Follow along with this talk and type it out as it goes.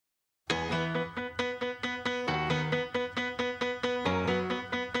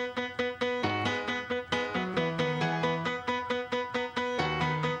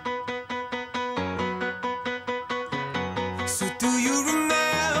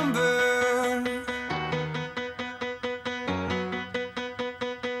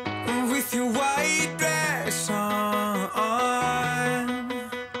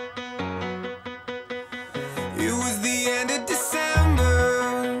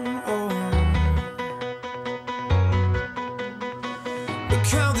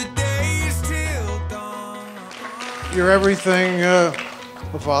You're everything a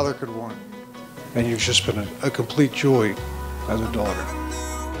father could want, and you've just been a complete joy as a daughter.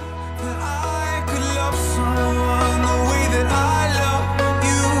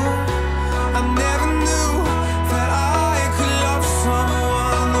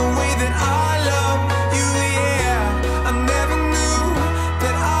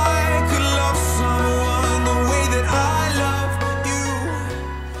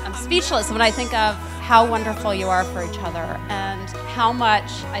 I'm speechless when I think of how wonderful you are for each other and how much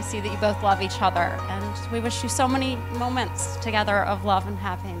I see that you both love each other, and we wish you so many moments together of love and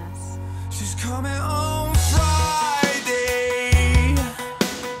happiness. She's coming on Friday,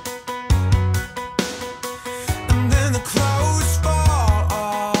 and then the clothes fall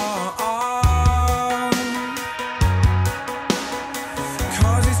off,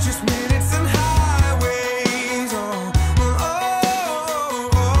 'cause it's just minutes and highways,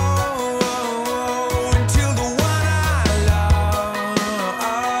 until the one I love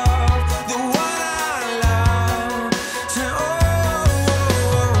say,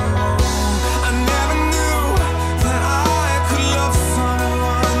 I never knew that I could love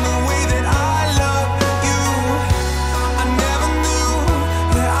someone the way that I love you. I never knew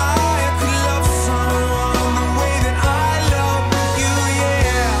that I could love someone the way that I love you,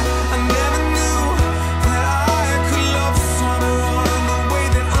 yeah. I never knew that I could love someone the way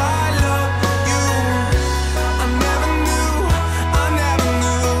that I love you. I never knew, I never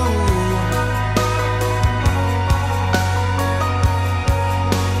knew.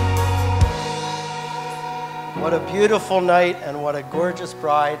 What a beautiful night, and what a gorgeous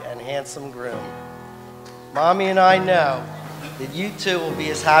bride and handsome groom. Mommy and I know that you two will be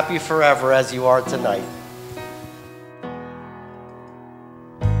as happy forever as you are tonight.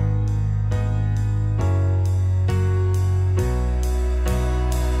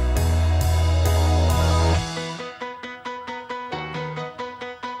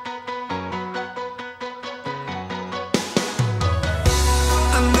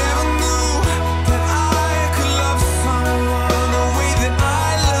 I never knew that I could love someone the way that I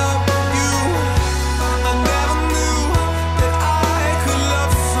love you. I never knew that I could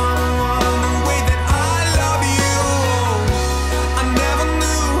love someone the way that I love you. I never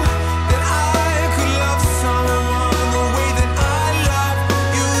knew that I could love someone the way that I love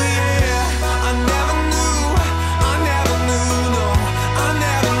you, yeah. I never knew, no, I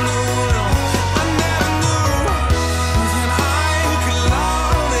never knew, no, I never knew that I could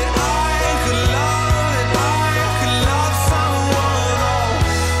love, that I could love, that I could love someone,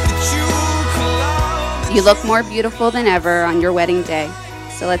 that you could love. You look more beautiful than ever on your wedding day,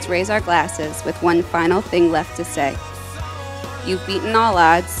 so let's raise our glasses with one final thing left to say. You've beaten all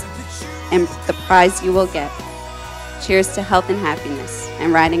odds, and the prize you will get. Cheers to health and happiness,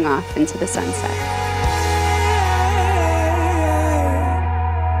 and riding off into the sunset.